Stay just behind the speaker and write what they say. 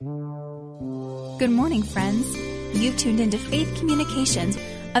Good morning, friends. You've tuned into Faith Communications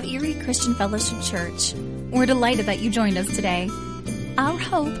of Erie Christian Fellowship Church. We're delighted that you joined us today. Our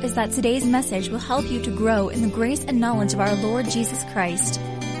hope is that today's message will help you to grow in the grace and knowledge of our Lord Jesus Christ.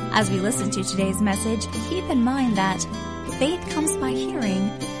 As we listen to today's message, keep in mind that faith comes by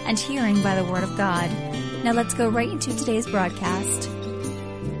hearing, and hearing by the Word of God. Now let's go right into today's broadcast.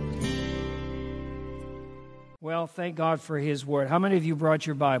 Well, thank God for His Word. How many of you brought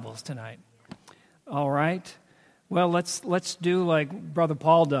your Bibles tonight? All right. Well, let's do like Brother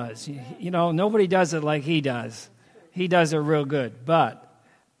Paul does. You know, nobody does it like he does. He does it real good, but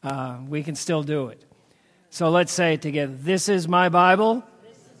we can still do it. So let's say it together. This is my Bible.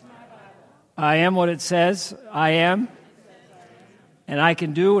 I am what it says I am. And I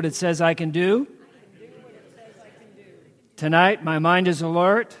can do what it says I can do. Tonight, my mind is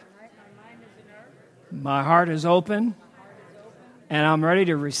alert. My heart is open. And I'm ready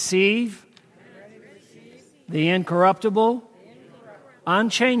to receive the incorruptible,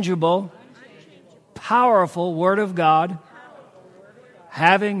 unchangeable, powerful Word of God.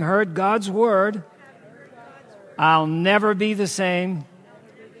 Having heard God's Word, I'll never be the same.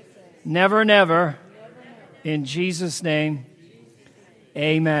 Never, never. In Jesus' name,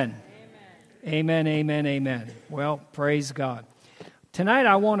 amen. Amen, amen, amen. Well, praise God. Tonight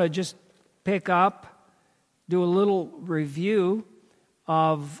I want to just pick up, do a little review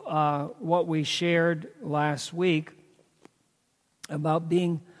of what we shared last week about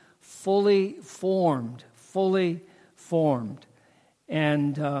being fully formed.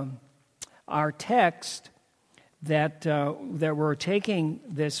 And our text that we're taking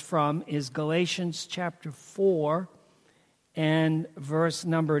this from is Galatians chapter 4 and verse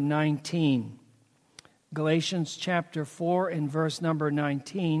number 19. Galatians chapter 4 and verse number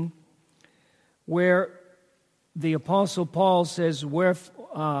 19, where the Apostle Paul says, let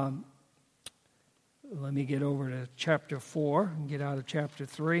me get over to chapter 4 and get out of chapter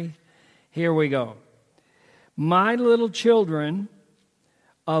 3. Here we go. My little children,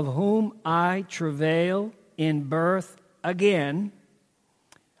 of whom I travail in birth again,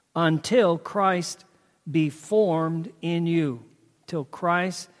 until Christ be formed in you. Till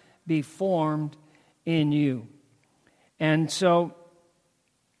Christ be formed in you. And so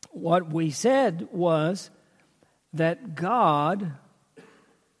what we said was that God,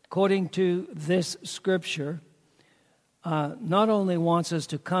 according to this scripture, not only wants us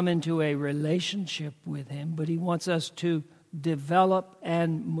to come into a relationship with Him, but He wants us to develop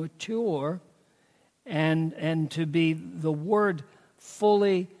and mature and to be, the word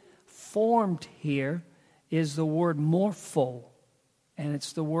fully formed here is the word morpho. And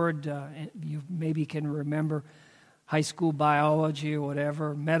it's the word, you maybe can remember high school biology or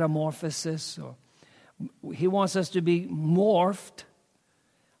whatever, metamorphosis. Or He wants us to be morphed.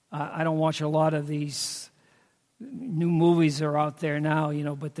 I don't watch a lot of these new movies that are out there now,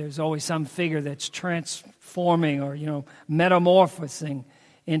 but there's always some figure that's transforming or, metamorphosing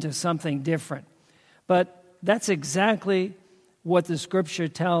into something different. But that's exactly what the Scripture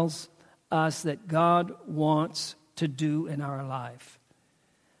tells us that God wants to do in our life.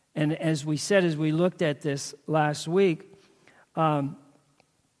 And as we said, as we looked at this last week,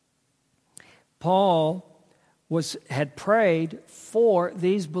 Paul had prayed for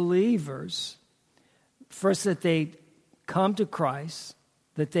these believers, first that they'd come to Christ,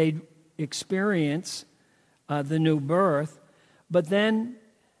 that they'd experience the new birth, but then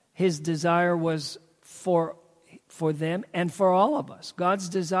his desire was for them and for all of us. God's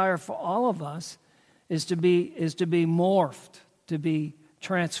desire for all of us is to be morphed, to be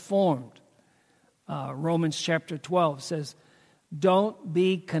transformed. Romans chapter 12 says, don't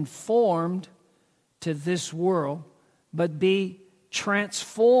be conformed to this world, but be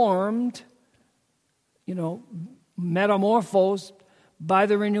transformed, metamorphosed by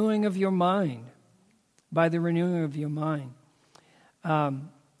the renewing of your mind. By the renewing of your mind.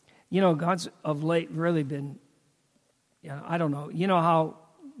 God's of late really been, I don't know, how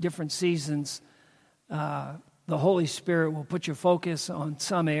different seasons the Holy Spirit will put your focus on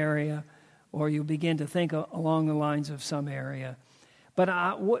some area, or you begin to think along the lines of some area.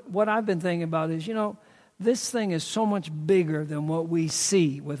 But what I've been thinking about is, this thing is so much bigger than what we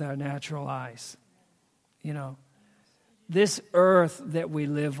see with our natural eyes. This earth that we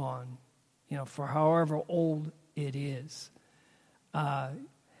live on, for however old it is. I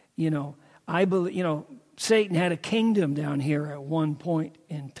believe, Satan had a kingdom down here at one point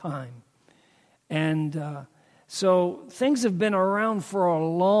in time. And so things have been around for a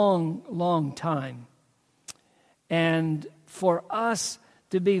long, long time. And for us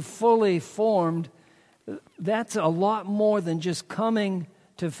to be fully formed, that's a lot more than just coming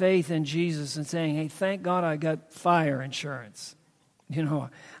to faith in Jesus and saying, hey, thank God I got fire insurance. You know,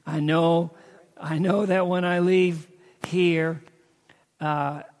 I know that when I leave here,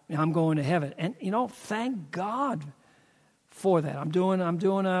 I'm going to heaven. And, you know, thank God for that. I'm doing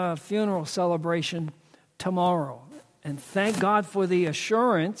a funeral celebration tomorrow. And thank God for the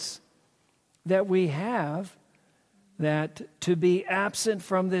assurance that we have that to be absent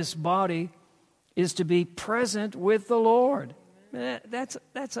from this body is to be present with the Lord.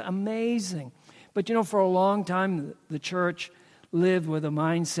 That's amazing. But, you know, for a long time, the church lived with a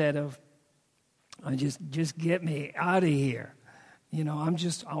mindset of, just get me out of here. You know, I'm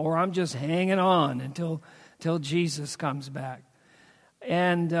just hanging on until Jesus comes back.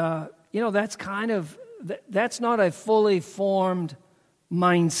 And, you know, that's not a fully formed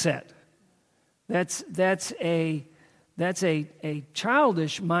mindset. That's a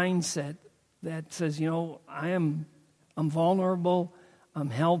childish mindset that says, you know, I'm vulnerable,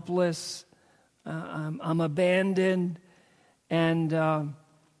 I'm helpless, I'm abandoned, and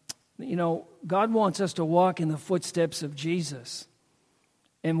you know, God wants us to walk in the footsteps of Jesus,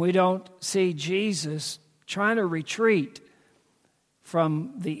 and we don't see Jesus trying to retreat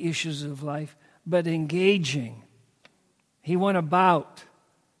from the issues of life, but engaging. He went about.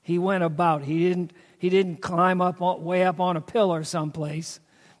 He didn't climb up way up on a pillar someplace.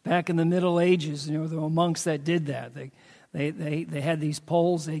 Back in the Middle Ages, you know, there were monks that did that. They had these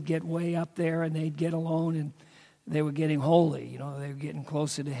poles. They'd get way up there and they'd get alone, and they were getting holy. You know, they were getting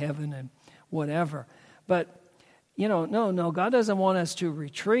closer to heaven and whatever. But you know, no, God doesn't want us to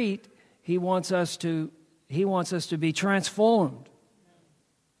retreat. He wants us to be transformed,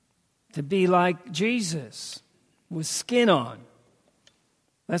 to be like Jesus with skin on.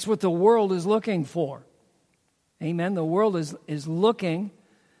 That's what the world is looking for. Amen. The world is looking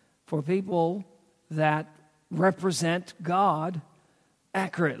for people that represent God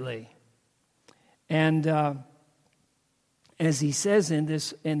accurately. And as he says in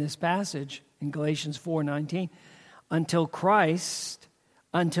this passage in Galatians 4:19, until Christ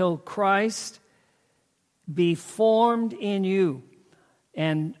be formed in you.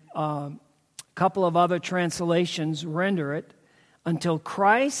 And a couple of other translations render it, until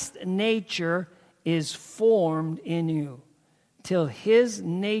Christ's nature is formed in you. Till his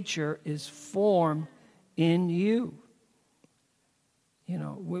nature is formed in you. You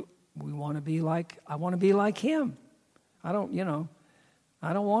know, we want to be like, I want to be like him. I don't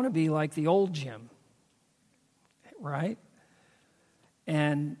want to be like the old Jim. Right?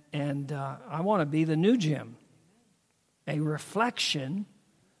 And I want to be the new Jim. A reflection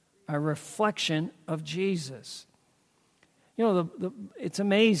of Jesus. You know, it's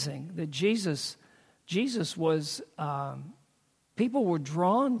amazing that Jesus was, people were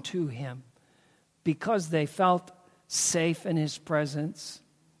drawn to him because they felt safe in his presence.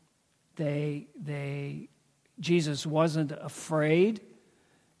 Jesus wasn't afraid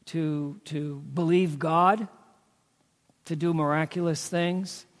to believe God, to do miraculous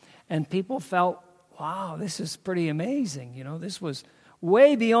things. And people felt, wow, this is pretty amazing. You know, this was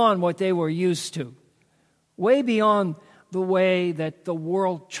way beyond what they were used to. Way beyond the way that the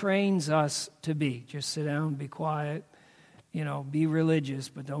world trains us to be. Just sit down, be quiet, you know, be religious,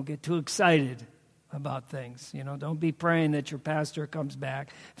 but don't get too excited about things. You know, don't be praying that your pastor comes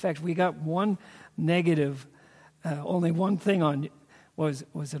back. In fact, we got one negative, only one thing on, was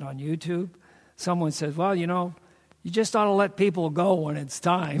it on YouTube? Someone says, well, you know, you just ought to let people go when it's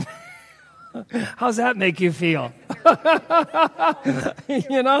time. How's that make you feel?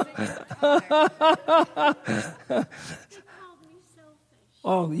 You know?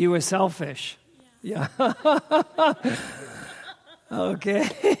 Oh, you were selfish. Yeah.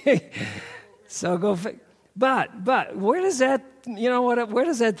 Okay. So go. But where does that? You know what? Where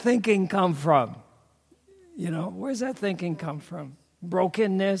does that thinking come from? You know, where's that thinking come from?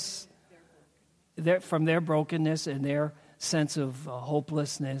 Brokenness. From their brokenness and their sense of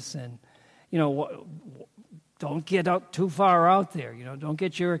hopelessness, and you know, don't get out too far out there. You know, don't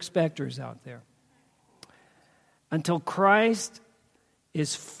get your expectors out there. Until Christ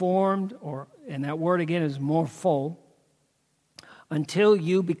is formed, and that word again is morpho, until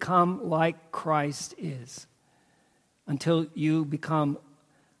you become like Christ is. Until you become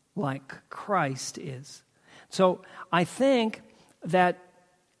like Christ is. So I think that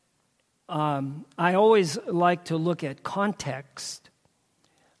I always like to look at context,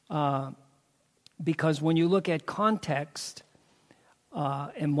 because when you look at context,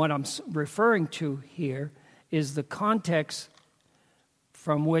 and what I'm referring to here is the context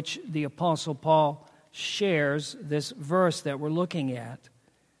from which the Apostle Paul shares this verse that we're looking at,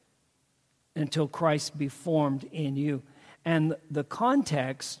 until Christ be formed in you. And the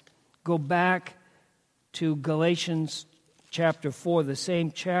context, go back to Galatians chapter 4, the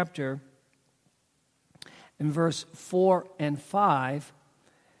same chapter, in verse 4 and 5,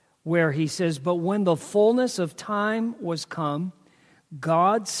 where he says, "But when the fullness of time was come,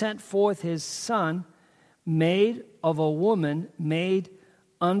 God sent forth his Son, made of a woman, made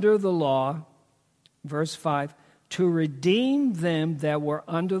under the law," verse 5, "to redeem them that were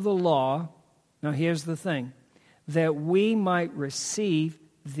under the law." Now here's the thing, "that we might receive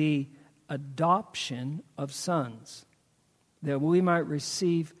the adoption of sons." That we might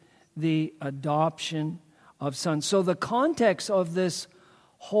receive the adoption of sons. So the context of this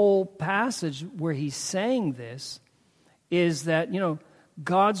whole passage where he's saying this is that,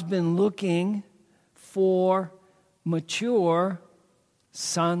 God's been looking for mature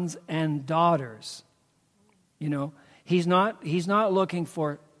sons and daughters. He's not looking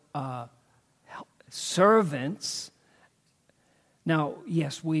for servants. Now,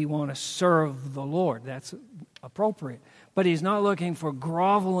 yes, we want to serve the Lord. That's appropriate. But he's not looking for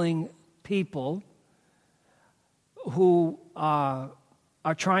groveling people who are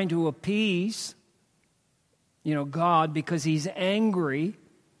trying to appease, God because he's angry.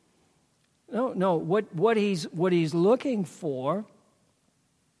 No. What he's looking for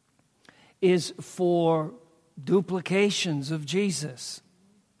is for duplications of Jesus,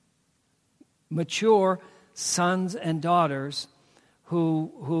 mature sons and daughters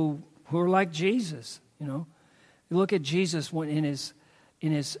who are like Jesus. You look at Jesus when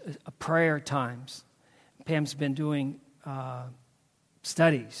in his prayer times. Pam's been doing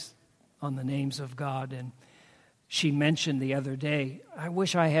studies on the names of God, and she mentioned the other day, I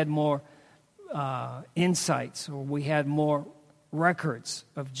wish I had more insights, or we had more records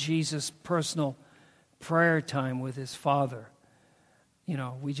of Jesus' personal prayer time with his Father.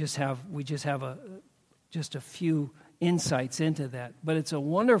 We just have just a few insights into that, but it's a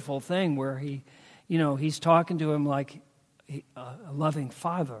wonderful thing where he's talking to him like a loving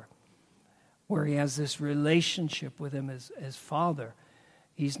father, where he has this relationship with him as Father.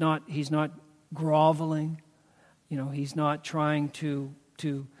 He's not groveling. He's not trying to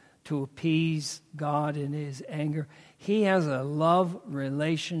appease God in his anger. He has a love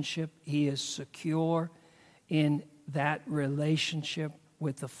relationship. He is secure in that relationship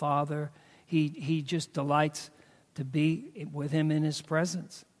with the Father. He just delights to be with him in his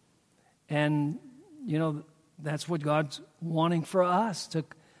presence. And, that's what God's wanting for us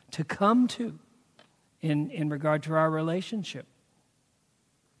to come to in regard to our relationship.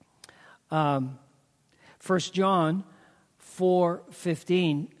 1 John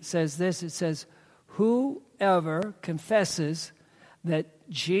 4:15 says this. It says, "Whoever confesses that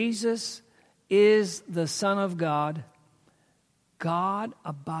Jesus is the Son of God, God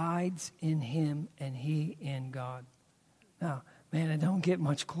abides in him and he in God." Now, man, it don't get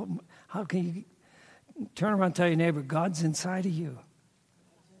much closer. How can you turn around and tell your neighbor, God's inside of you?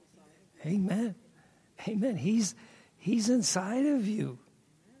 Amen. Amen. He's inside of you.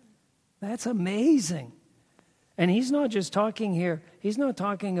 That's amazing. And he's not just talking here, he's not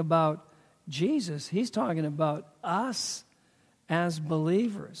talking about Jesus. He's talking about us as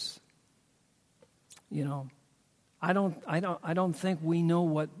believers. I don't think we know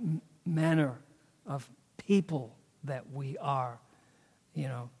what manner of people that we are.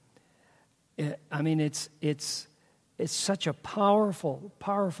 It's such a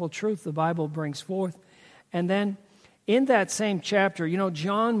powerful truth the Bible brings forth. And then in that same chapter,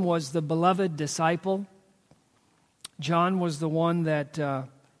 John was the beloved disciple. John was the one that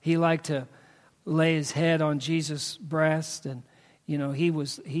he liked to lay his head on Jesus' breast, and he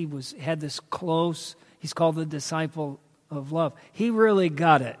had this close. He's called the disciple of love. He really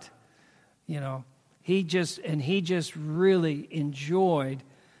got it. He just really enjoyed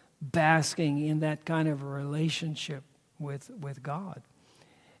basking in that kind of a relationship with God.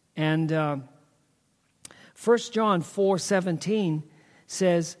 And 1 John 4:17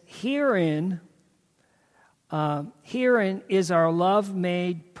 says, Herein is our love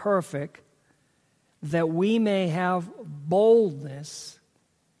made perfect, that we may have boldness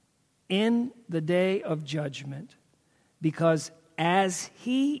in the day of judgment, because as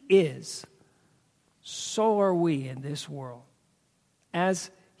he is, so are we in this world.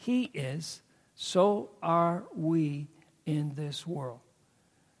 As he is, so are we in this world.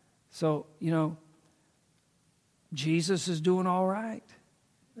 So, Jesus is doing all right.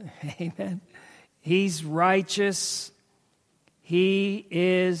 Amen. He's righteous.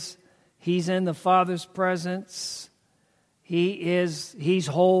 He's in the Father's presence. He's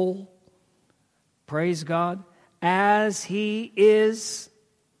whole. Praise God. As he is,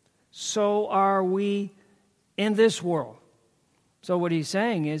 so are we in this world. So what he's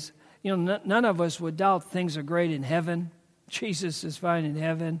saying is, none of us would doubt things are great in heaven. Jesus is fine in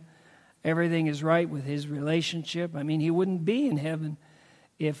heaven. Everything is right with his relationship. I mean, he wouldn't be in heaven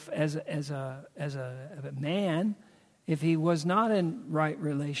if, as a man, if he was not in right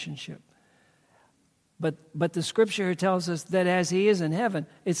relationship. But the Scripture tells us that as he is in heaven,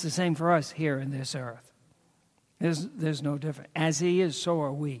 it's the same for us here in this earth. There's no difference. As he is, so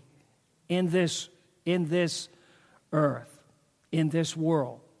are we in this earth, in this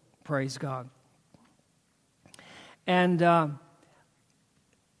world. Praise God. And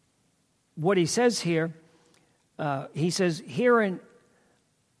what he says here, he says, herein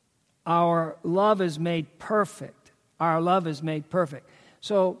our love is made perfect. Our love is made perfect.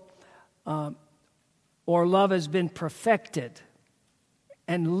 So, or love has been perfected.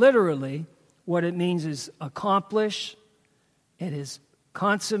 And literally, what it means is accomplished, it is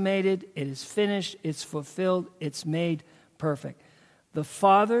consummated, it is finished, it's fulfilled, it's made perfect. The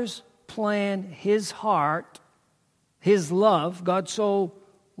Father's plan, his heart, his love, God so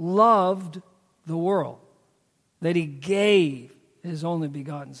loved the world that he gave his only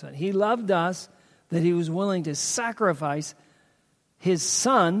begotten Son. He loved us that he was willing to sacrifice his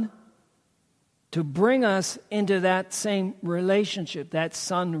Son to bring us into that same relationship, that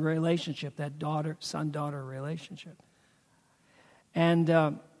son relationship, that son-daughter relationship.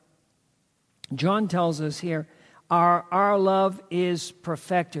 And John tells us here, our love is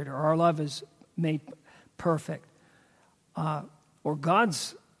perfected, or our love is made perfect. Or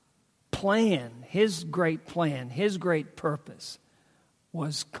God's plan, his great purpose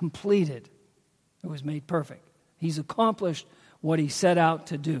was completed. It was made perfect. He's accomplished what he set out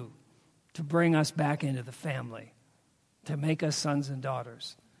to do, to bring us back into the family, to make us sons and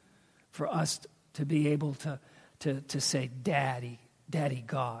daughters, for us to be able to say, Daddy,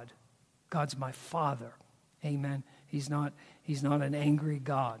 God. God's my Father. Amen. He's not an angry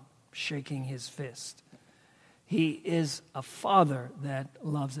God shaking his fist. He is a Father that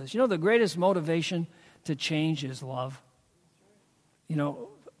loves us. The greatest motivation to change is love. A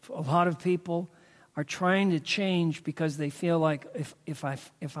lot of people are trying to change because they feel like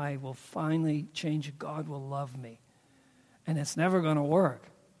if I will finally change, God will love me. And it's never going to work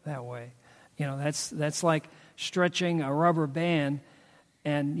that way. That's like stretching a rubber band,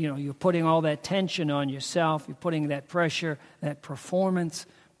 and you're putting all that tension on yourself, you're putting that pressure, that performance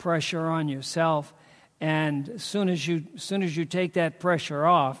pressure on yourself, and as soon as you take that pressure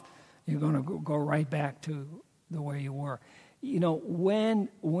off, you're going to go right back to the way you were.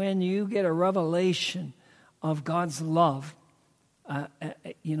 When you get a revelation of God's love,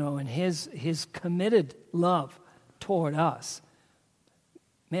 and his committed love toward us,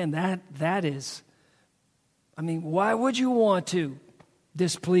 man, that is, why would you want to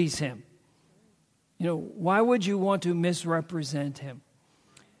displease him? Why would you want to misrepresent him?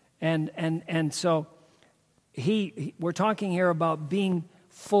 And so we're talking here about being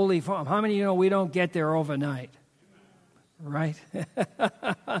fully formed. How many of you know we don't get there overnight? Right?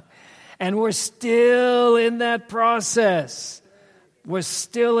 And we're still in that process. We're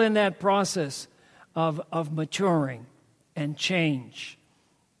still in that process of maturing and change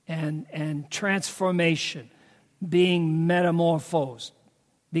and transformation, being metamorphosed,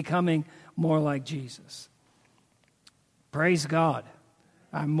 becoming more like Jesus. Praise God.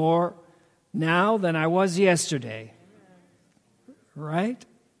 I'm more now than I was yesterday. Right?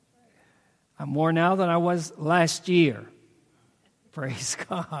 I'm more now than I was last year. Praise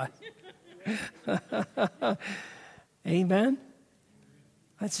God. Amen?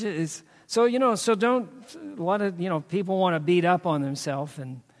 That's it. So don't, a lot of, people want to beat up on themselves.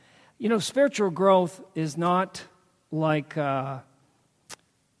 And, spiritual growth is not like,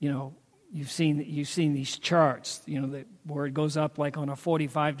 you've seen these charts, where it goes up like on a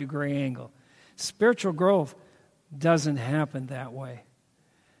 45-degree angle. Spiritual growth doesn't happen that way.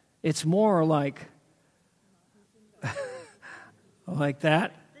 It's more like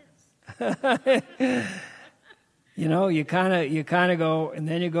that. You kind of go, and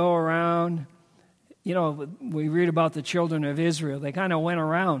then you go around. We read about the children of Israel. They kind of went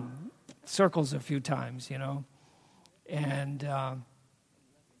around circles a few times, and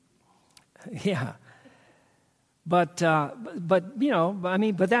yeah. But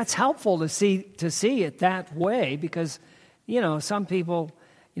that's helpful to see it that way, because some people,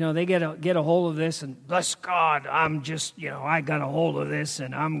 they get a hold of this, and bless God, I'm just, I got a hold of this,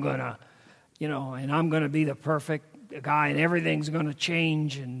 and I'm gonna be the perfect guy, and everything's gonna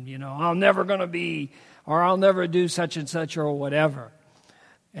change, and I'll never do such and such or whatever.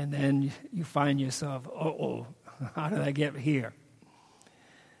 And then you find yourself, how did I get here?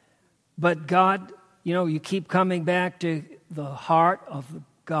 But God, you keep coming back to the heart of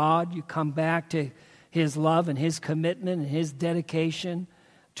God. You come back to His love and His commitment and His dedication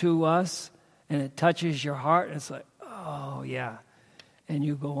to us, and it touches your heart, and it's like, oh yeah. And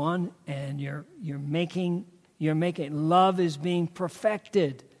you go on, and you're making love is being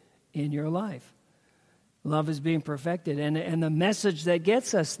perfected in your life. Love is being perfected, and the message that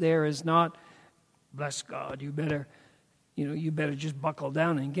gets us there is not, bless God, you better just buckle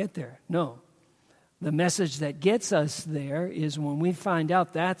down and get there. No. The message that gets us there is when we find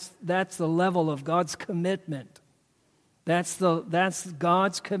out that's the level of God's commitment. That's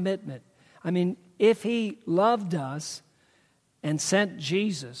God's commitment. I mean, if He loved us and sent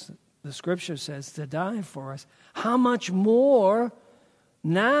Jesus, the Scripture says, to die for us, how much more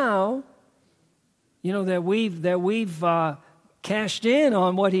now, that we've cashed in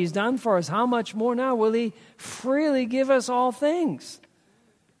on what He's done for us, how much more now will He freely give us all things?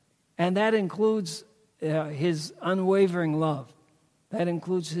 And that includes His unwavering love. That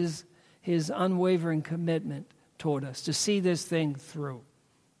includes His unwavering commitment toward us to see this thing through,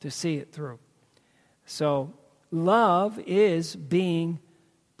 to see it through. So love is being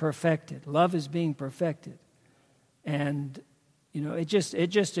perfected. Love is being perfected. And it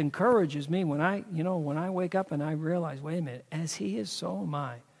just encourages me when I wake up and I realize, wait a minute, as He is, so am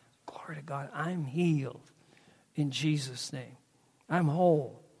I. Glory to God, I'm healed in Jesus' name. I'm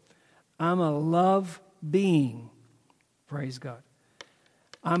whole. I'm a love being. Praise God.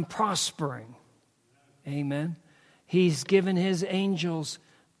 I'm prospering. Amen. He's given His angels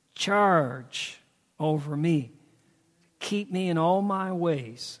charge over me. Keep me in all my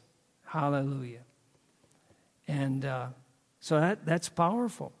ways. Hallelujah. And so that's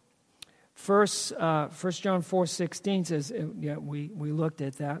powerful. First John 4:16 says, we looked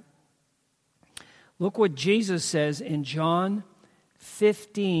at that. Look what Jesus says in John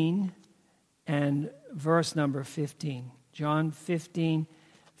 15 and verse number 15. John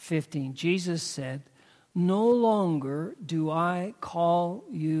 15:15. Jesus said, "No longer do I call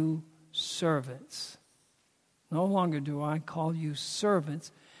you servants. No longer do I call you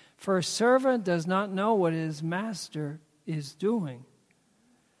servants, for a servant does not know what his master is doing.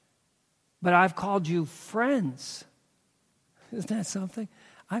 But I've called you friends." Isn't that something?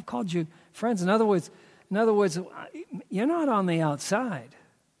 I've called you friends. In other words, you're not on the outside.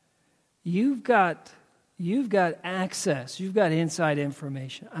 You've got access. You've got inside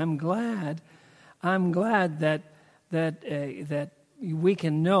information. I'm glad that we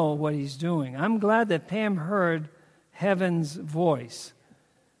can know what He's doing. I'm glad that Pam heard heaven's voice.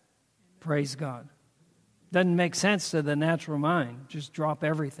 Praise God. Doesn't make sense to the natural mind. Just drop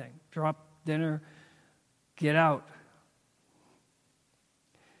everything. Drop dinner. Get out.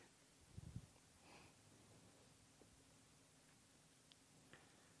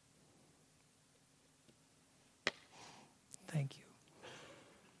 Thank you.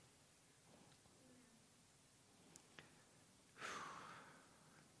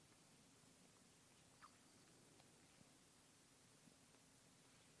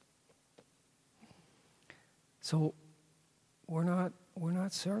 So we're not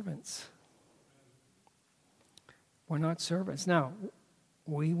servants. We're not servants. Now,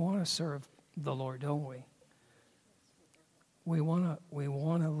 we want to serve the Lord, don't we? We want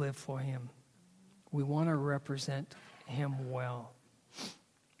to live for Him. We want to represent Him well.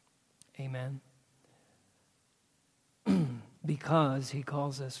 Amen. Because He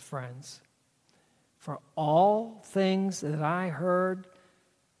calls us friends. For all things that I heard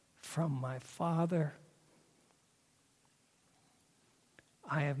from my Father,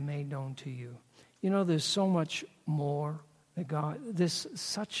 I have made known to you. There's so much more that God,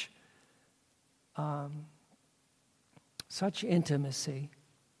 such intimacy,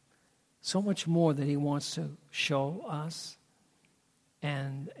 so much more that He wants to show us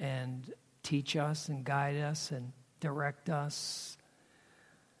and teach us and guide us and direct us.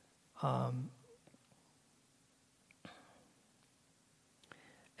 And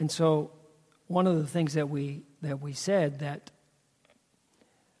so one of the things that we said, that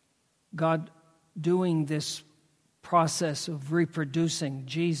God doing this process of reproducing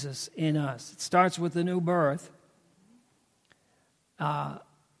Jesus in us. It starts with the new birth, but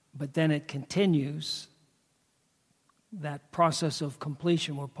then it continues, that process of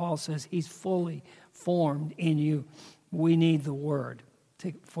completion where Paul says He's fully formed in you. We need the Word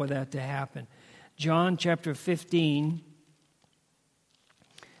for that to happen. John chapter 15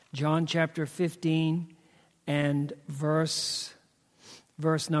 and verse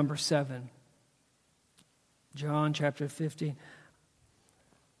number 7. John chapter 15.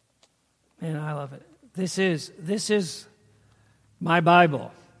 Man, I love it. This is my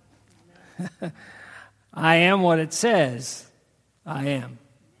Bible. I am what it says I am.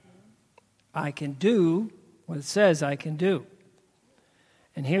 I can do what it says I can do.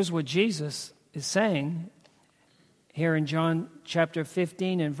 And here's what Jesus is saying here in John chapter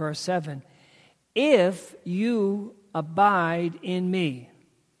 15 and verse 7. If you abide in me.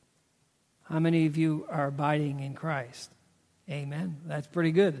 How many of you are abiding in Christ? Amen. That's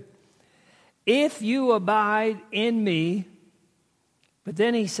pretty good. If you abide in me, but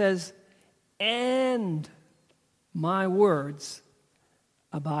then he says, and my words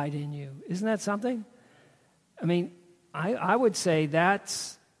abide in you. Isn't that something? I mean, I would say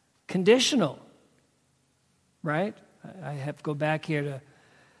that's conditional, right? I have to go back here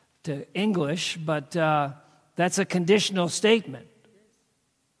to English, but that's a conditional statement,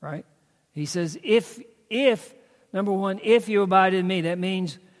 right? He says, if, number one, if you abide in me, that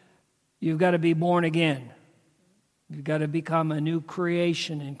means you've got to be born again. You've got to become a new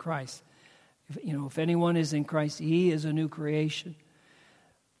creation in Christ. If anyone is in Christ, he is a new creation.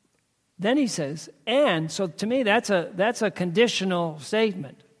 Then he says, and, so to me that's a conditional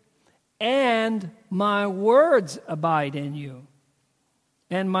statement. And my words abide in you.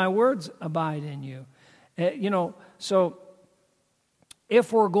 And my words abide in you. So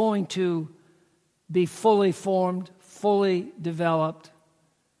if we're going to be fully formed, fully developed,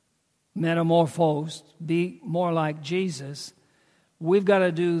 metamorphosed, be more like Jesus, we've got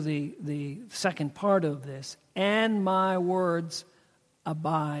to do the second part of this. And my words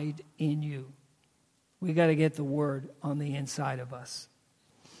abide in you. We've got to get the word on the inside of us.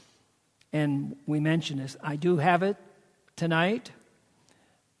 And we mentioned this. I do have it tonight.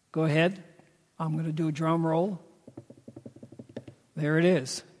 Go ahead. I'm going to do a drum roll. There it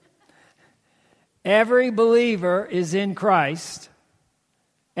is. Every believer is in Christ.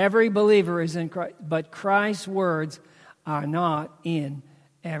 Every believer is in Christ. But Christ's words are not in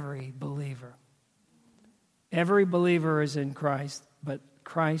every believer. Every believer is in Christ, but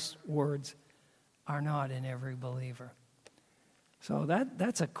Christ's words are not in every believer. So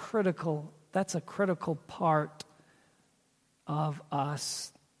that's a critical part of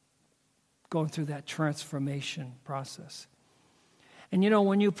us going through that transformation process. And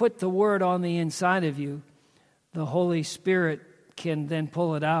when you put the word on the inside of you, the Holy Spirit can then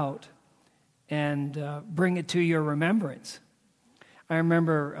pull it out and bring it to your remembrance. I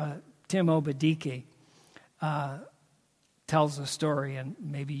remember Tim Obadike tells a story, and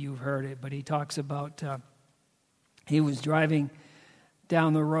maybe you've heard it, but he talks about he was driving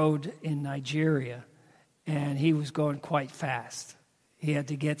down the road in Nigeria, and he was going quite fast. He had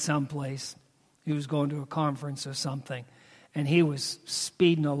to get someplace. He was going to a conference or something, and he was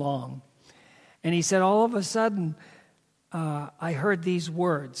speeding along. And he said, all of a sudden, I heard these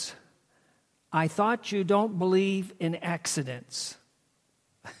words, I thought you don't believe in accidents.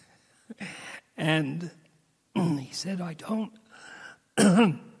 And he said, I don't.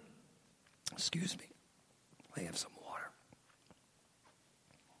 Excuse me. I have some water.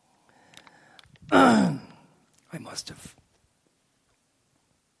 I must have.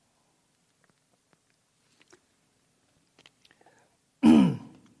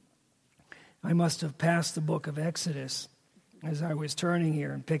 I must have passed the book of Exodus as I was turning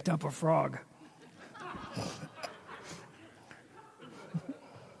here and picked up a frog.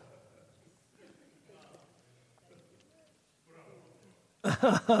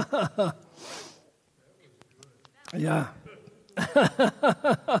 Yeah.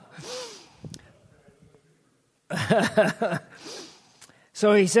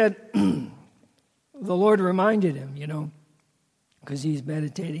 So he said, the Lord reminded him, because he's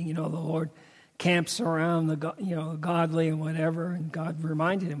meditating, the Lord camps around the godly and whatever, and God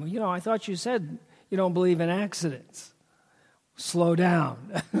reminded him, I thought you said you don't believe in accidents. Slow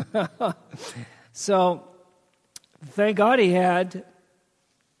down. So thank God he had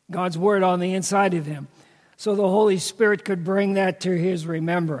God's word on the inside of him, so the Holy Spirit could bring that to his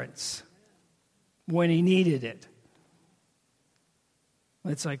remembrance when he needed it.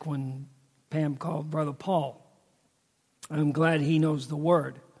 It's like when Pam called Brother Paul. I'm glad he knows the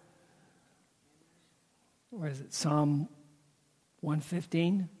word. Where is it? Psalm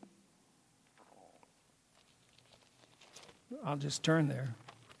 115? I'll just turn there.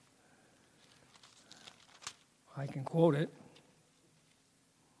 I can quote it.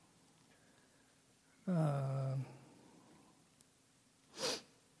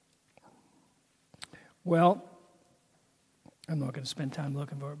 Well, I'm not going to spend time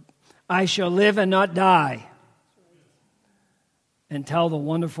looking for it. I shall live and not die and tell the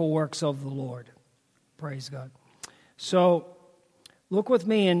wonderful works of the Lord. Praise God. So, look with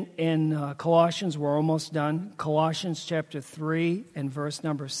me in Colossians. We're almost done. Colossians chapter 3 and verse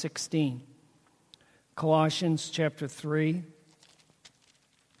number 16. Colossians chapter 3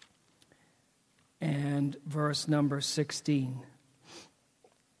 and verse number 16.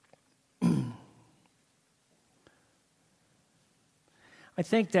 I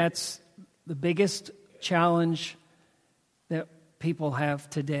think that's the biggest challenge that people have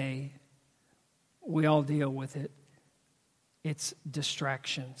today. We all deal with it. It's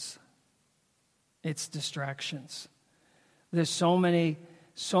distractions. It's distractions. There's so many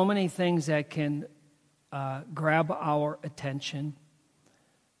things that can grab our attention,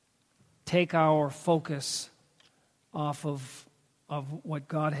 take our focus off of what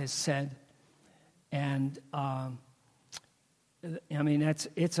God has said, and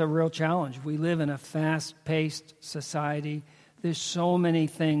it's a real challenge. We live in a fast-paced society. There's so many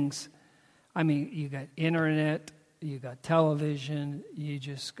things. I mean, you got internet, you got television,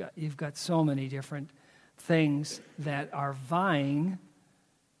 you've got so many different things that are vying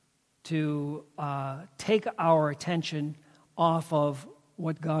to take our attention off of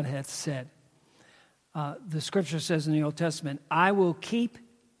what God hath said. The scripture says in the Old Testament, I will keep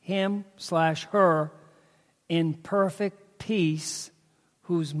him/her in perfect peace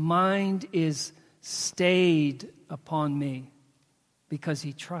whose mind is stayed upon me because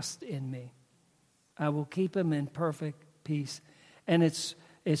he trusts in me. I will keep him in perfect peace. And it's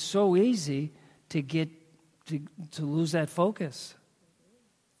so easy to get to lose that focus.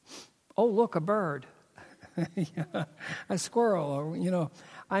 Oh, look, a bird. Yeah, a squirrel, or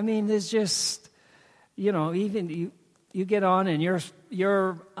there's just, even you get on and you're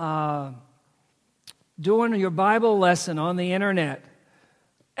doing your Bible lesson on the internet.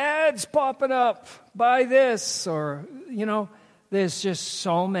 Ads popping up, buy this, or there's just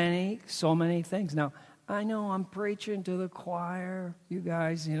so many things. Now, I know I'm preaching to the choir. You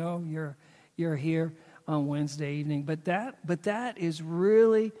guys, you're here on Wednesday evening, but that is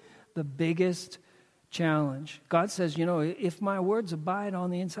really the biggest challenge. God says, if my words abide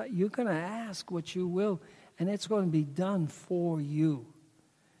on the inside, you're going to ask what you will, and it's going to be done for you.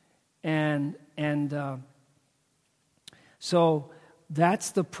 And so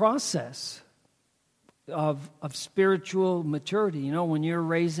that's the process of spiritual maturity. When you're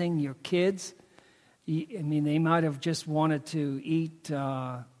raising your kids, they might have just wanted to eat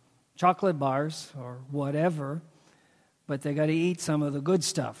chocolate bars or whatever, but they got to eat some of the good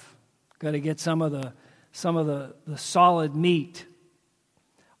stuff. Got to get some of the solid meat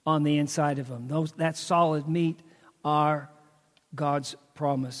on the inside of them. That solid meat are God's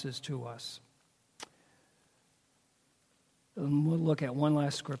promises to us. And we'll look at one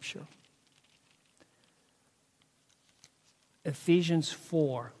last scripture. Ephesians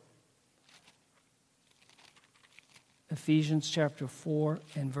 4. Ephesians chapter 4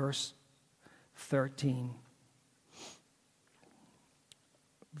 and verse 13.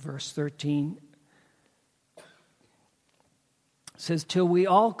 Verse 13 says, till we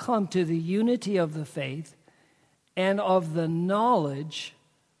all come to the unity of the faith and of the knowledge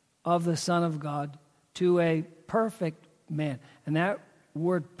of the Son of God, to a perfect man. And that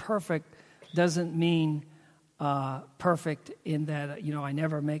word perfect doesn't mean perfect in that, I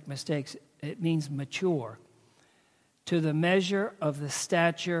never make mistakes. It means mature. To the measure of the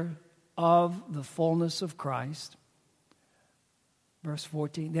stature of the fullness of Christ. Verse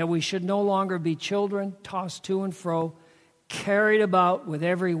 14, that we should no longer be children tossed to and fro, carried about with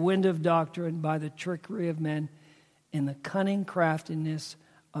every wind of doctrine by the trickery of men in the cunning craftiness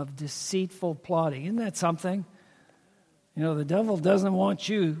of deceitful plotting. Isn't that something? The devil doesn't want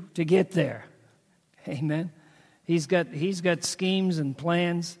you to get there. Amen. He's got schemes and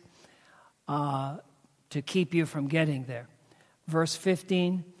plans to keep you from getting there. Verse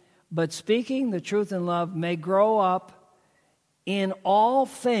 15, but speaking the truth in love may grow up in all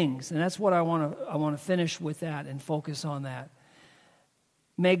things, and that's what I want to finish with that and focus on that.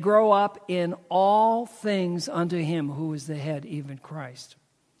 May grow up in all things unto him who is the head, even Christ.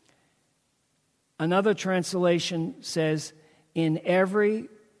 Another translation says, in every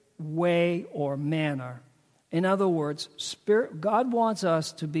way or manner. In other words, God wants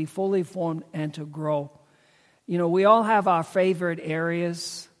us to be fully formed and to grow. We all have our favorite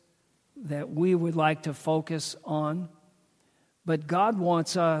areas that we would like to focus on. But God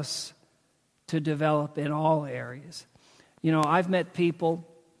wants us to develop in all areas. I've met people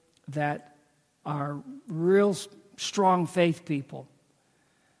that are real strong faith people.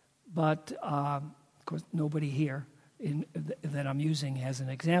 But, of course, nobody here that I'm using as an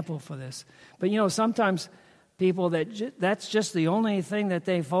example for this. But, sometimes people that's just the only thing that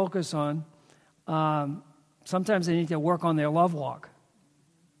they focus on, sometimes they need to work on their love walk.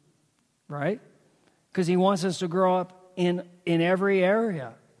 Right? Because he wants us to grow up in every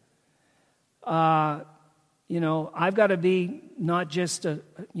area. I've got to be not just a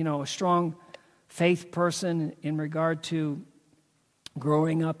strong faith person in regard to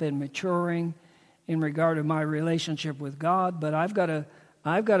growing up and maturing in regard to my relationship with God, but I've got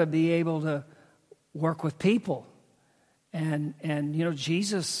to be able to work with people. And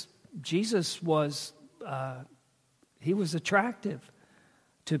Jesus was he was attractive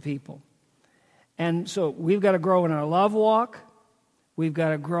to people. And so we've got to grow in our love walk. We've got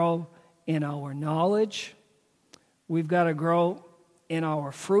to grow in our knowledge. We've got to grow in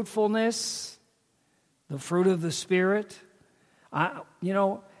our fruitfulness, the fruit of the Spirit.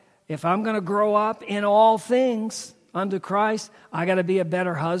 If I'm going to grow up in all things unto Christ, I got to be a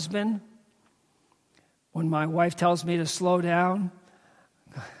better husband. When my wife tells me to slow down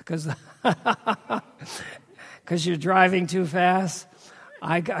because you're driving too fast,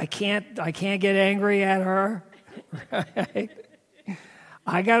 I can't get angry at her. Right?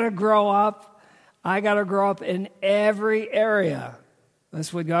 I got to grow up. I got to grow up in every area.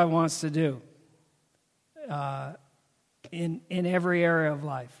 That's what God wants to do. In every area of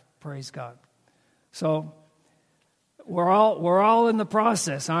life. Praise God. So we're all in the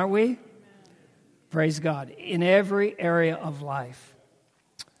process, aren't we? Praise God. In every area of life.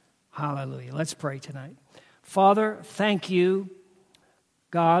 Hallelujah. Let's pray tonight. Father, thank you,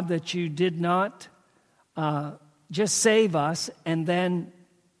 God, that you did not just save us and then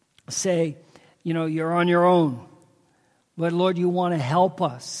say, you're on your own. But Lord, you want to help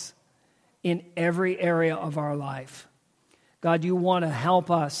us in every area of our life. God, you want to help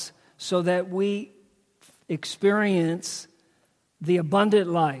us so that we experience the abundant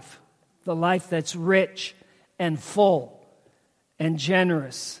life, the life that's rich and full and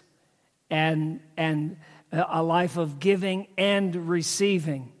generous and a life of giving and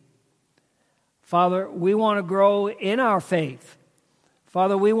receiving. Father, we want to grow in our faith.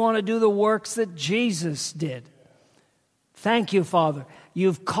 Father, we want to do the works that Jesus did. Thank you, Father.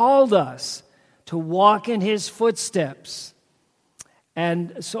 You've called us to walk in His footsteps.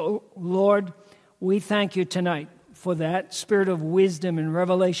 And so, Lord, we thank you tonight for that spirit of wisdom and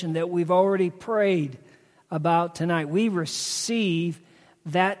revelation that we've already prayed about tonight. We receive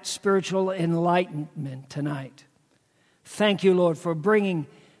that spiritual enlightenment tonight. Thank you, Lord, for bringing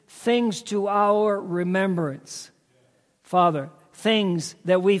things to our remembrance. Father, things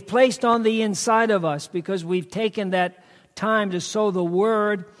that we've placed on the inside of us because we've taken that time to sow the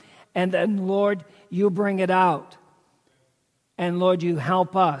word, and then, Lord, you bring it out. And, Lord, you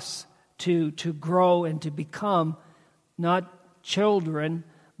help us to grow and to become not children,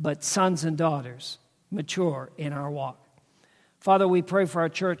 but sons and daughters, mature in our walk. Father, we pray for our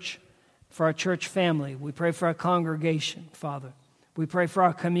church family. We pray for our congregation, Father. We pray for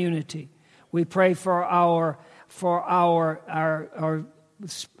our community. We pray for our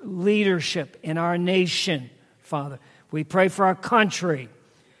leadership in our nation, Father. We pray for our country.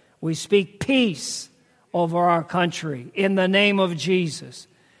 We speak peace over our country in the name of Jesus.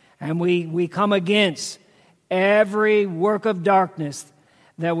 And we come against every work of darkness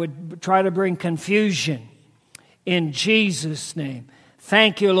that would try to bring confusion in Jesus' name.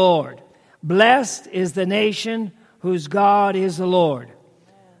 Thank you, Lord. Blessed is the nation whose God is the Lord.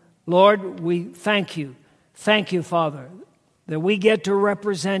 Lord, we thank you. Thank you, Father, that we get to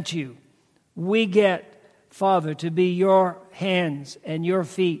represent you. We get, Father, to be your hands and your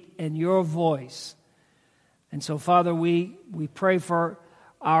feet and your voice. And so, Father, we pray for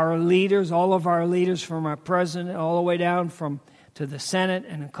our leaders, all of our leaders, from our president all the way down to the Senate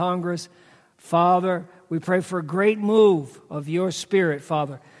and the Congress. Father, we pray for a great move of your Spirit,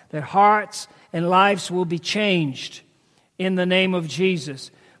 Father, that hearts and lives will be changed in the name of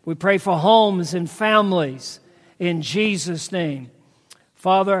Jesus. We pray for homes and families in Jesus' name.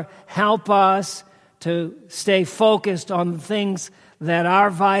 Father, help us to stay focused on the things that are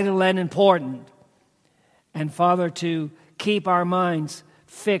vital and important. And, Father, to keep our minds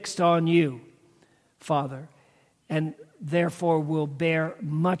fixed on you, Father, and therefore will bear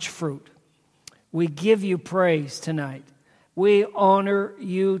much fruit. We give you praise tonight. We honor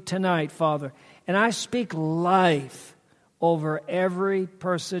you tonight, Father. And I speak life over every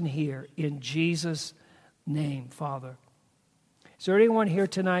person here in Jesus' name, Father. Is there anyone here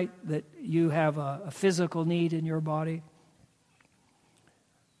tonight that you have a physical need in your body?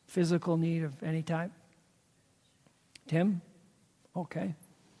 Physical need of any type? Tim? Okay.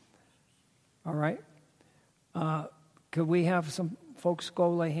 All right. Could we have some folks go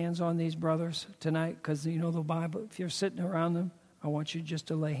lay hands on these brothers tonight? Because you know the Bible, if you're sitting around them, I want you just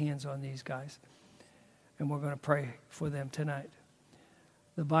to lay hands on these guys. And we're going to pray for them tonight.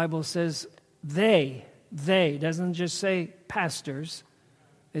 The Bible says they, doesn't just say pastors.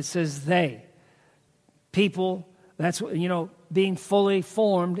 It says they. people, that's what, being fully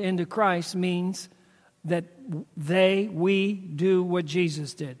formed into Christ means that we do what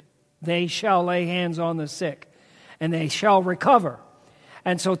Jesus did. They shall lay hands on the sick, and they shall recover.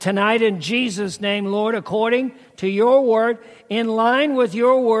 And so tonight, in Jesus' name, Lord, according to your word, in line with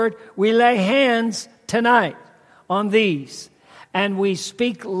your word, we lay hands tonight on these, and we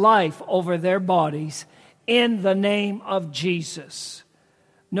speak life over their bodies in the name of Jesus.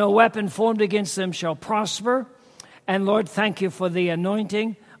 No weapon formed against them shall prosper. And Lord, thank you for the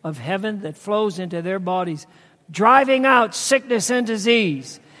anointing of heaven that flows into their bodies, driving out sickness and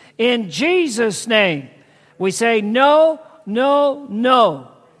disease. In Jesus' name, we say no, no,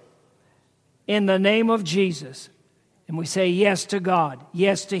 no, in the name of Jesus. And we say yes to God,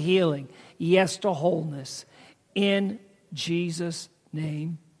 yes to healing, yes to wholeness. In Jesus'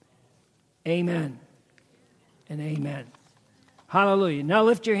 name, amen and amen. Hallelujah. Now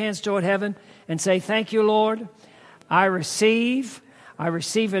lift your hands toward heaven and say, thank you, Lord. I receive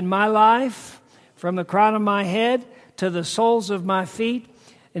in my life, from the crown of my head to the soles of my feet,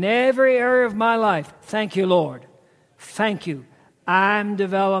 in every area of my life. Thank you, Lord. Thank you. I'm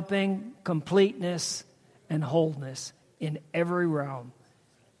developing completeness and wholeness in every realm.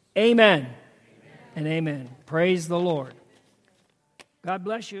 Amen and amen. Praise the Lord. God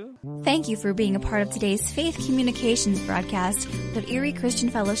bless you. Thank you for being a part of today's Faith Communications broadcast of Erie Christian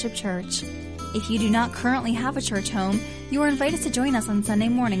Fellowship Church. If you do not currently have a church home, you are invited to join us on Sunday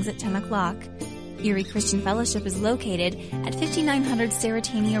mornings at 10 o'clock. Erie Christian Fellowship is located at 5900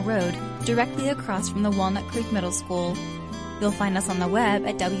 Saratania Road, directly across from the Walnut Creek Middle School. You'll find us on the web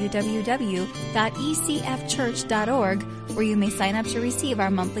at www.ecfchurch.org, where you may sign up to receive our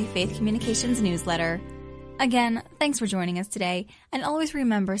monthly Faith Communications newsletter. Again, thanks for joining us today, and always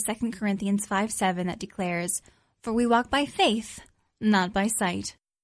remember 2 Corinthians 5:7 that declares, "For we walk by faith, not by sight."